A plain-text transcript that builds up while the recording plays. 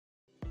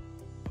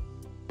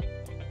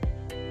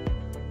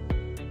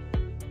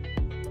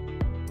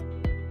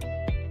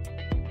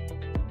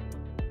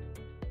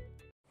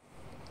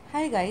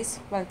Hi guys,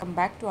 welcome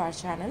back to our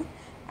channel,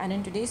 and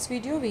in today's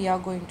video we are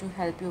going to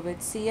help you with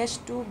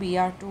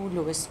CH2Br2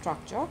 Lewis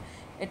structure.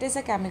 It is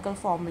a chemical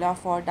formula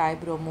for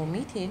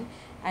dibromomethane,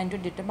 and to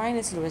determine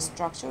its Lewis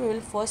structure we will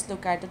first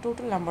look at the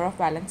total number of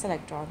valence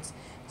electrons.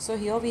 So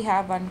here we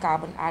have one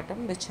carbon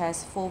atom which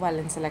has 4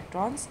 valence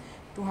electrons,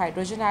 2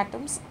 hydrogen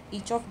atoms,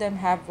 each of them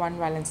have 1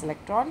 valence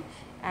electron,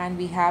 and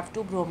we have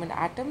 2 bromine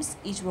atoms,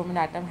 each bromine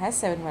atom has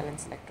 7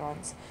 valence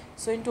electrons.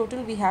 So in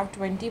total we have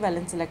 20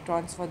 valence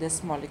electrons for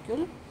this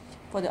molecule.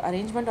 For the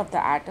arrangement of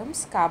the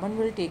atoms, carbon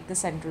will take the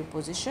central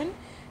position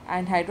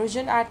and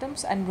hydrogen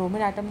atoms and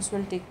bromine atoms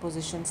will take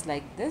positions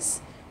like this.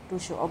 To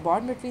show a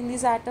bond between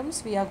these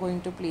atoms, we are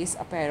going to place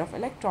a pair of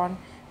electron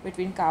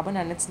between carbon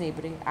and its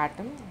neighboring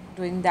atom.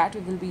 Doing that,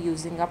 we will be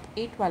using up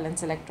 8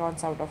 valence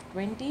electrons out of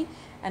 20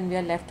 and we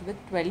are left with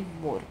 12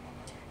 more.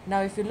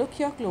 Now if you look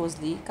here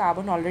closely,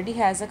 carbon already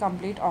has a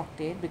complete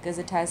octet because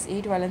it has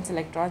 8 valence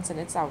electrons in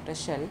its outer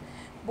shell.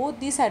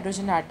 Both these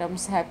hydrogen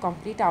atoms have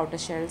complete outer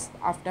shells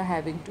after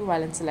having 2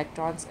 valence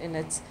electrons in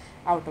its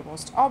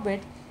outermost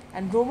orbit,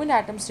 and bromine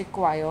atoms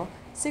require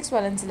 6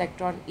 valence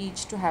electrons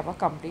each to have a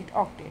complete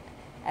octet.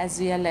 As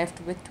we are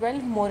left with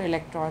 12 more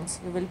electrons,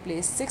 we will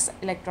place 6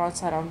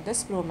 electrons around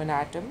this bromine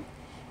atom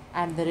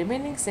and the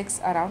remaining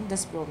 6 around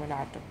this bromine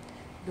atom.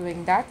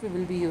 Doing that, we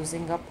will be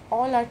using up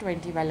all our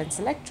 20 valence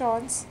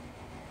electrons,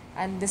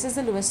 and this is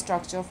the Lewis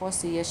structure for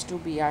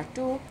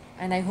CH2Br2,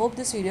 and I hope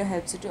this video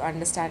helps you to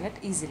understand it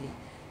easily.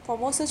 For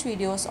more such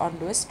videos on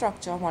Lewis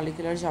structure,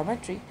 molecular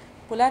geometry,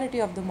 polarity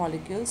of the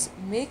molecules,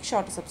 make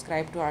sure to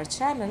subscribe to our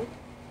channel,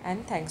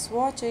 and thanks for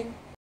watching.